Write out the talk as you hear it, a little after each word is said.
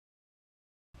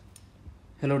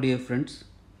Hello dear friends,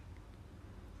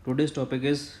 today's topic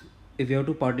is if you have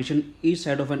to partition each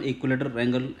side of an equilateral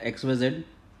angle xyz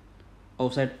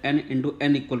outside n into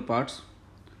n equal parts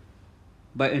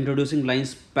by introducing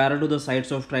lines parallel to the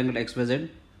sides of triangle xyz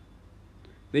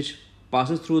which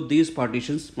passes through these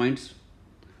partitions points,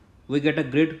 we get a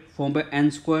grid formed by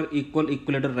n square equal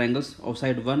equilateral angles of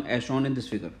side 1 as shown in this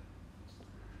figure.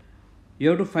 You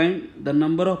have to find the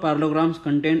number of parallelograms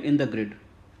contained in the grid.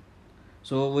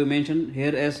 So we mention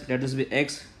here as let this be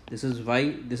x, this is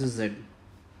y, this is z.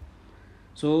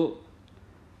 So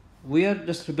we are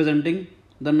just representing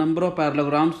the number of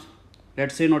parallelograms.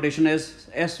 Let's say notation as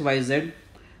s, y, z.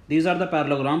 These are the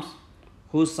parallelograms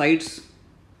whose sides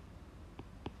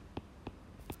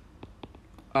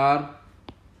are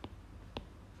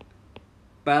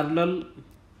parallel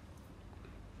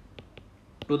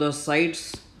to the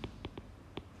sides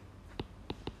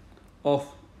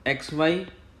of xy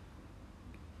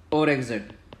or xz.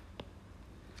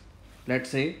 Let's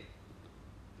say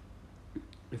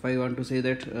if I want to say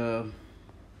that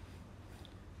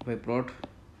if I plot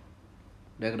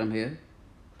diagram here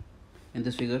in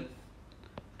this figure,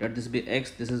 let this be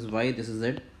x, this is y, this is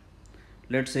z.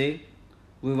 Let's say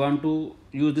we want to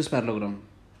use this parallelogram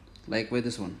like with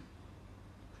this one.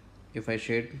 If I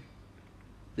shade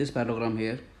this parallelogram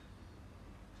here,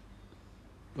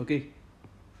 okay,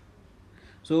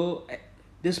 so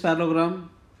this parallelogram,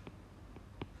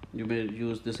 you may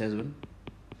use this as well.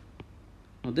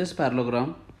 Now this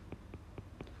parallelogram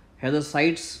has the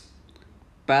sides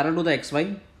parallel to the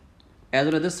xy as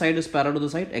well as this side is parallel to the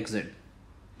side xz.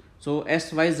 So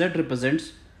syz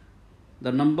represents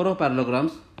the number of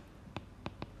parallelograms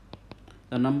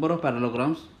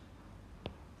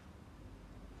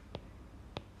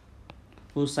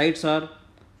whose sides are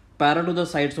parallel to the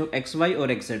sides of xy or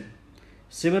xz.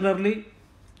 Similarly,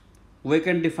 we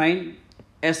can define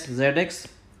szx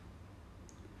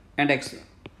and xy.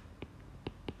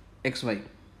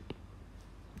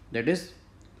 That is,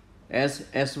 as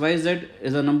syz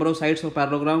is the number of sides of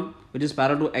parallelogram which is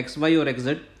parallel to xy or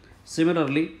xz.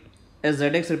 Similarly,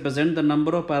 szx represents the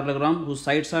number of parallelogram whose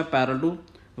sides are parallel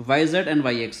to yz and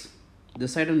yx,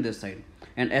 this side and this side.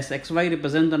 And sxy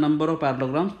represents the number of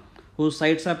parallelograms whose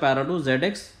sides are parallel to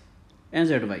zx and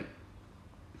zy.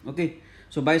 Okay,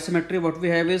 so by symmetry what we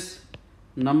have is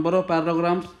number of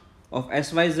parallelograms of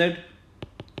syz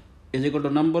is equal to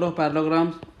number of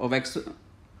parallelograms of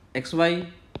xy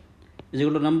is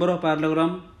equal to number of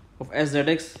parallelogram of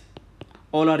szx,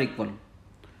 all are equal.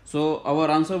 So our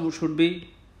answer should be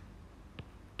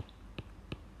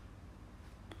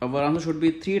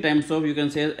 3 times of, you can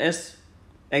say, s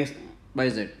x by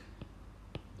z.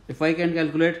 If I can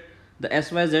calculate the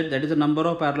syz, that is the number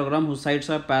of parallelogram whose sides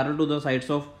are parallel to the sides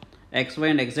of xy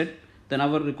and xz, then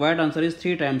our required answer is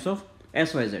 3 times of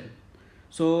syz.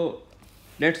 So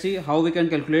let's see how we can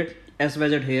calculate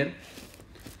syz here.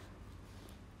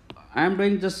 I am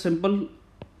doing just simple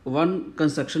one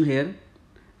construction here.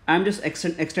 I am just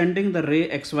extending the ray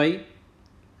xy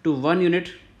to one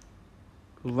unit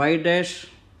y dash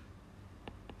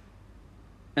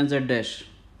and z dash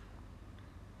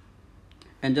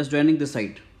and just joining this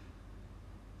side.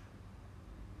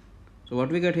 So what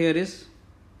we get here is,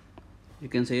 you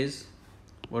can say is,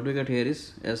 what we get here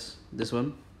is as this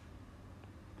one,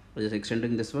 just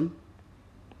extending this one.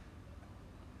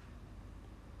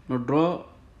 Now draw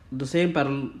the same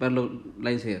parallel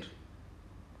lines here.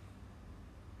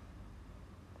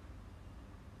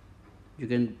 You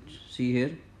can see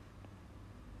here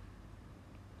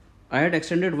I had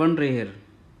extended one ray here.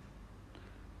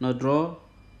 Now draw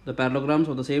the parallelograms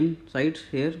of the same sides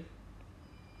here,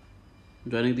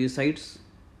 joining these sides.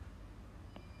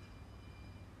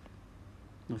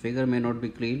 The figure may not be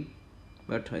clean,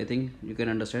 but I think you can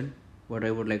understand what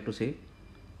I would like to say.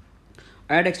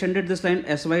 I had extended this line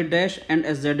sy dash and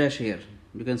sz dash here.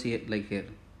 You can see it like here.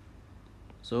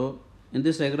 So in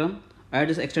this diagram, I had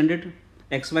just extended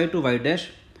xy to y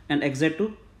dash and xz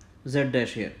to z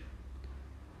dash here.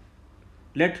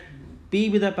 Let P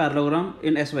be the parallelogram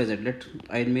in syz. Let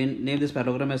I name this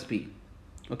parallelogram as P.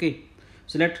 Okay.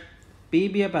 So let P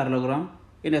be a parallelogram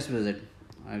in syz.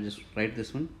 I will just write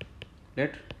this one.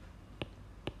 Let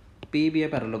P be a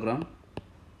parallelogram.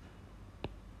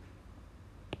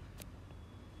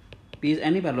 P is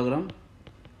any parallelogram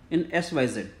in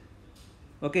syz.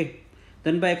 Okay.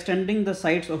 Then by extending the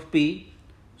sides of P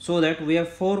so that we have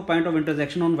 4 points of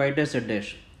intersection on y dash z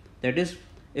dash. That is,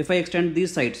 if I extend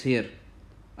these sides here,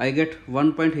 I get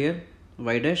 1 point here,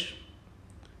 y dash.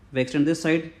 If I extend this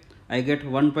side, I get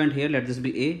 1 point here, let this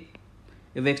be A.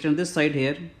 If I extend this side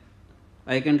here,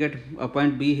 I can get a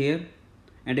point B here,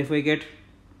 and if I get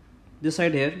this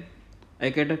side here, I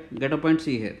get a point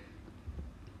C here.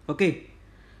 Okay,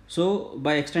 so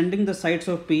by extending the sides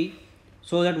of P,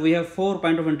 so that we have 4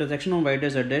 points of intersection on y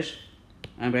dash z dash,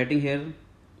 I am writing here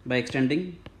by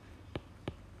extending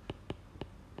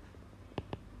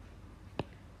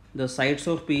the sides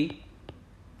of P,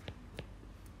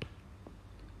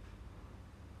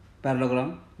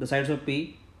 parallelogram, the sides of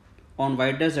P on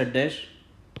y dash z dash,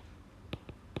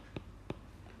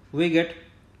 we get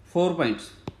 4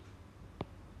 points.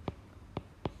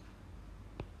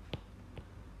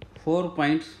 4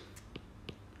 points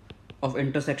of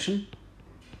intersection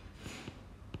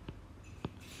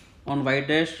on y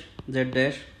dash z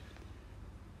dash,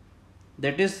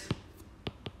 that is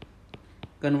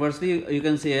conversely you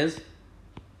can say as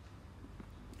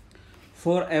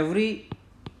for every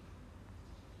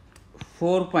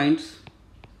 4 points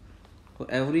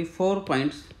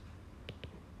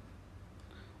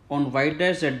on y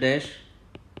dash z dash,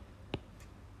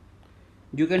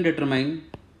 you can determine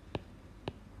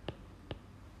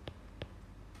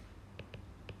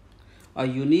a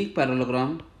unique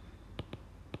parallelogram.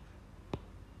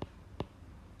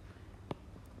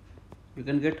 You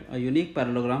can get a unique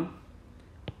parallelogram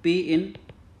P in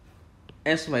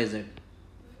SYZ.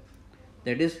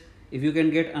 That is, if you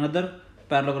can get another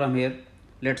parallelogram here,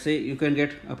 let's say you can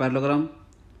get a parallelogram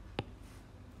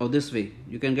of this way,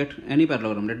 you can get any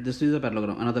parallelogram. This is a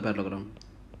parallelogram, another parallelogram.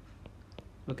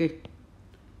 Okay,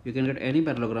 you can get any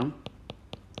parallelogram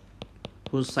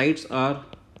whose sides are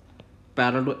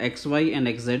parallel to xy and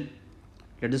xz.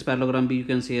 Let this parallelogram be, you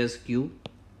can say as Q.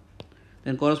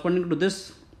 Then corresponding to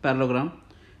this parallelogram,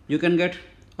 you can get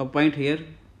a point here,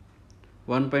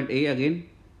 one point A again,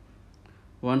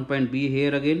 one point B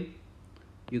here again,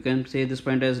 you can say this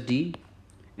point as D,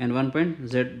 and one point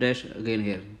Z dash again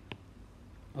here.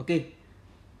 Okay,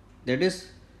 that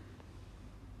is,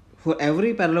 for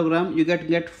every parallelogram you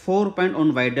get 4 points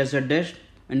on y dash z dash,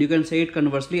 and you can say it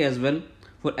conversely as well.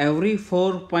 For every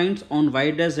 4 points on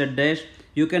y dash z dash,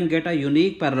 you can get a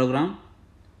unique parallelogram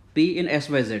P in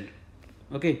SYZ.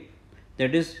 Okay,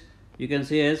 that is, you can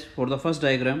say as for the first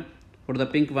diagram, for the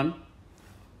pink one,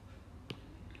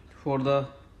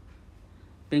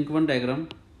 diagram,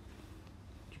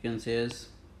 you can say as,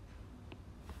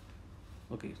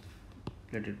 okay,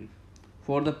 let it be,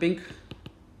 for the pink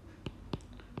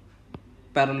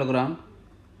parallelogram,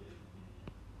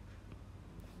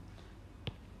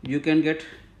 you can get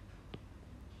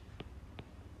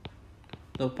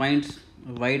the points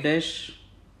y dash,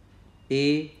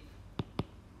 A,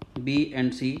 B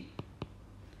and C,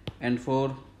 and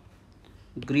for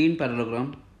green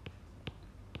parallelogram,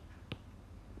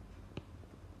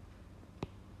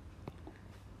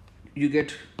 you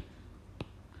get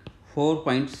 4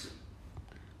 points,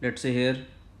 let's say here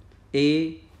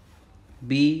A,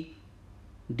 B,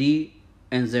 D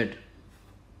and Z.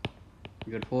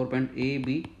 You get 4 points A,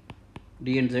 B,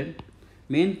 D and Z.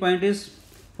 Main point is,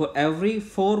 for every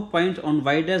 4 points on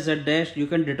y dash z dash, you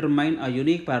can determine a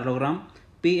unique parallelogram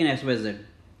P in SYZ.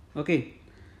 Okay,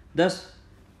 thus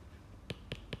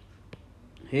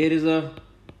here is a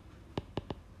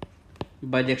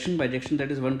bijection,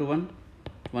 that is 1 to 1,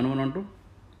 1 1 1 2,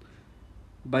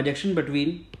 bijection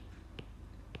between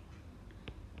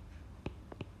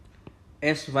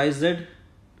SYZ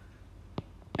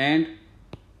and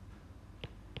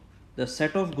the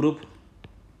set of group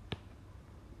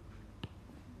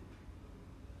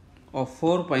of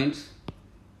 4 points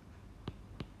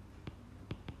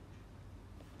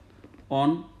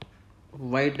on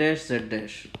y dash z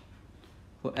dash.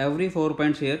 For every 4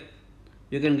 points here,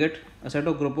 you can get a set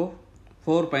of group of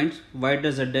 4 points y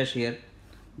dash z dash here.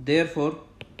 Therefore,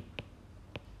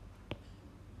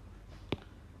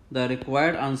 the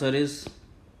required answer is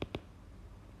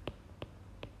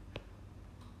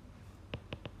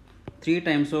 3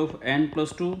 times of n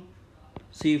plus 2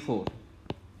 C4.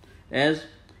 As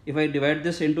if I divide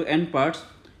this into n parts,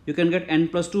 you can get n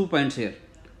plus 2 points here.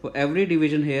 For every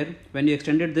division here, when you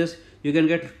extended this, you can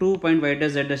get 2 point y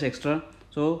dash z dash extra.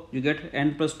 So you get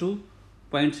n plus 2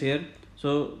 points here.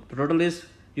 So total is,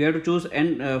 you have to choose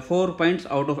 4 points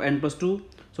out of n plus 2.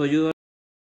 So you